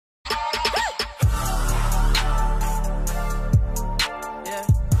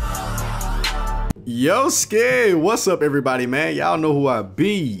Yo, Skid, what's up, everybody, man? Y'all know who I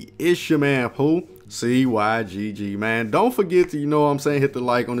be. It's your man, Pooh, CYGG, man. Don't forget to, you know what I'm saying, hit the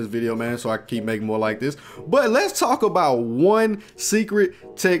like on this video, man, so I can keep making more like this. But let's talk about one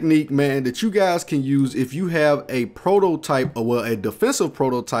secret technique, man, that you guys can use if you have a prototype, or well, a defensive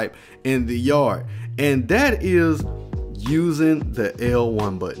prototype in the yard. And that is using the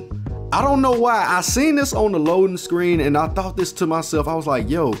L1 button. I don't know why. I seen this on the loading screen and I thought this to myself. I was like,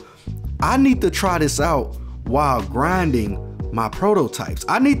 yo, I need to try this out while grinding my prototypes.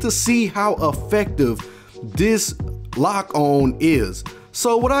 I need to see how effective this lock on is.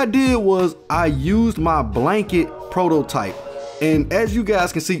 So what I did was I used my blanket prototype. And as you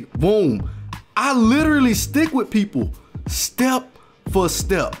guys can see, boom, I literally stick with people step for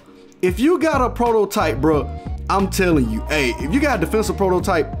step. If you got a prototype, bro, I'm telling you, hey, if you got a defensive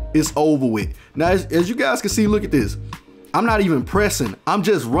prototype, it's over with. Now, as you guys can see, look at this. I'm not even pressing. I'm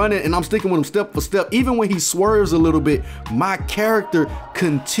just running and I'm sticking with him step for step. Even when he swerves a little bit, my character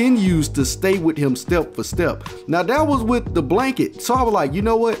continues to stay with him step for step. Now that was with the blanket. So I was like, you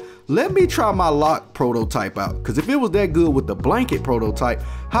know what? Let me try my lock prototype out. Because if it was that good with the blanket prototype,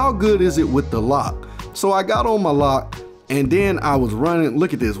 how good is it with the lock? So I got on my lock and then I was running.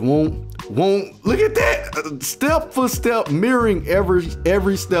 Look at this. Won't. Look at that. Step for step, mirroring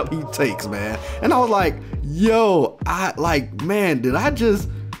every step he takes, man. And I was like, yo, man, did I just,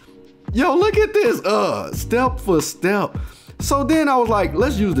 yo, look at this, step for step. So then I was like,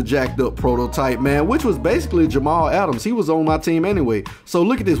 let's use the jacked up prototype, man, which was basically Jamal Adams. He was on my team anyway. So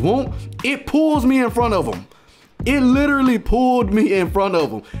look at this, it pulls me in front of him. It literally pulled me in front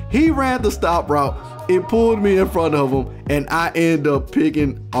of him. He ran the stop route. It pulled me in front of him, and I end up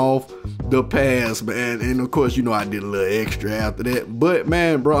picking off the pass, man. And of course, you know, I did a little extra after that. But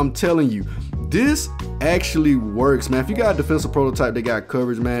man, bro, I'm telling you, this actually works, man. If you got a defensive prototype that got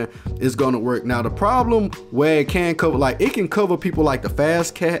coverage, man, it's gonna work. Now, the problem where it can cover, like, it can cover people like the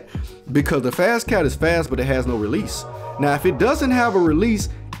fast cat, because the fast cat is fast, but it has no release. Now, if it doesn't have a release,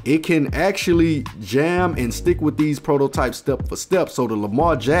 it can actually jam and stick with these prototypes step for step. So the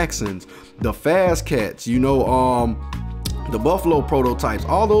Lamar Jacksons, the fast cats, you know, the Buffalo prototypes,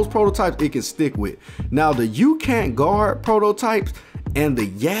 all those prototypes it can stick with. Now the You Can't Guard prototypes and the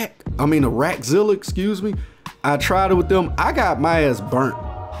Rackzilla, excuse me, I tried it with them. I got my ass burnt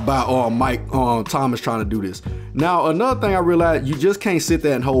by Mike Thomas trying to do this. Now another thing I realized, you just can't sit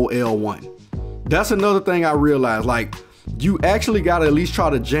there and hold L1. That's another thing I realized, like, you actually gotta at least try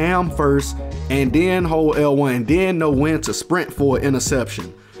to jam first and then hold L1 and then know when to sprint for an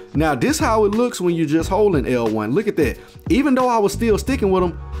interception. Now this how it looks when you're just holding L1. Look at that. Even though I was still sticking with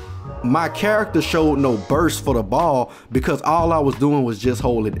him, my character showed no burst for the ball because all I was doing was just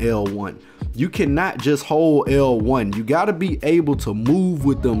holding L1. You cannot just hold L1. You gotta be able to move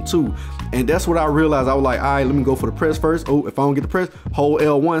with them too. And that's what I realized. I was like, all right, let me go for the press first. Oh, if I don't get the press, hold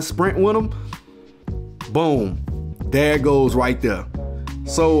L1, sprint with them. Boom. There it goes right there.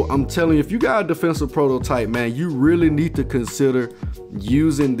 So I'm telling you, if you got a defensive prototype, man, you really need to consider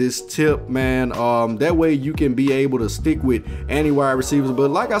using this tip, man. That way you can be able to stick with any wide receivers.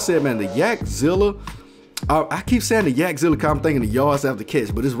 But like I said, man, the Yakzilla, I keep saying the Yakzilla because I'm thinking the yards after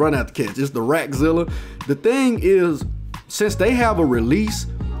catch, but it's run after catch. It's the Rackzilla. The thing is, since they have a release,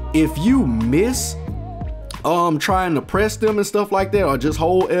 if you miss trying to press them and stuff like that, or just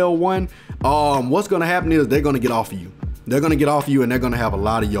hold L1, what's gonna happen is they're gonna get off of you. They're gonna get off of you and they're gonna have a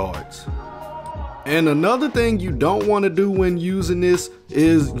lot of yards. And another thing you don't want to do when using this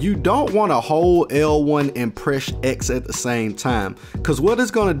is you don't want to hold L1 and press X at the same time, because what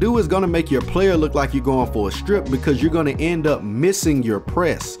it's gonna do is gonna make your player look like you're going for a strip, because you're gonna end up missing your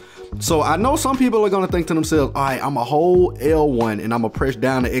press. So I know some people are gonna think to themselves, all right, I'm gonna hold L1 and I'm gonna press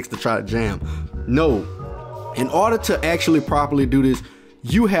down the X to try to jam. No. In order to actually properly do this,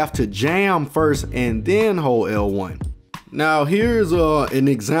 you have to jam first and then hold L1. Now here's an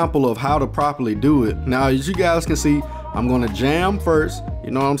example of how to properly do it. Now as you guys can see, I'm gonna jam first,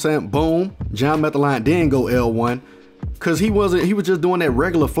 you know what I'm saying? Boom, jam at the line, then go L1. Cause he was just doing that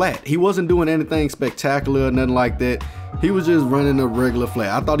regular flat. He wasn't doing anything spectacular or nothing like that. He was just running a regular flat.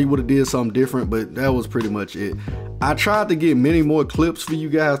 I thought he would have did something different, but that was pretty much it. I tried to get many more clips for you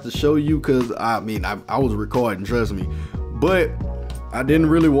guys to show you, because I was recording, trust me. But I didn't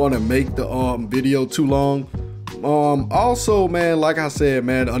really want to make the video too long. Also, man, like I said,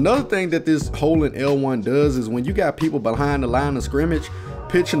 man, another thing that this holding L1 does is when you got people behind the line of scrimmage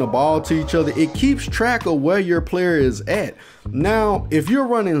pitching the ball to each other, it keeps track of where your player is at. Now, if you're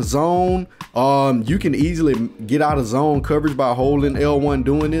running zone, you can easily get out of zone coverage by holding L1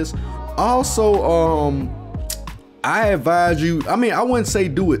 doing this. Also, I advise you, I mean, I wouldn't say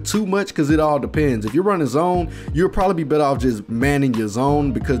do it too much because it all depends. If you're running zone, you'll probably be better off just manning your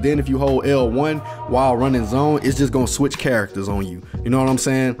zone, because then if you hold L1 while running zone, it's just gonna switch characters on you. You know what I'm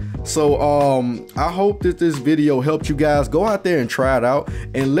saying? So I hope that this video helped you guys. Go out there and try it out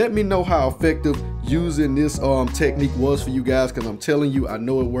and let me know how effective using this technique was for you guys, because I'm telling you, I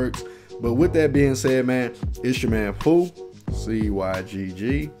know it works. But with that being said, man, it's your man Pooh,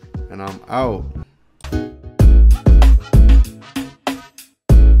 CYGG, and I'm out.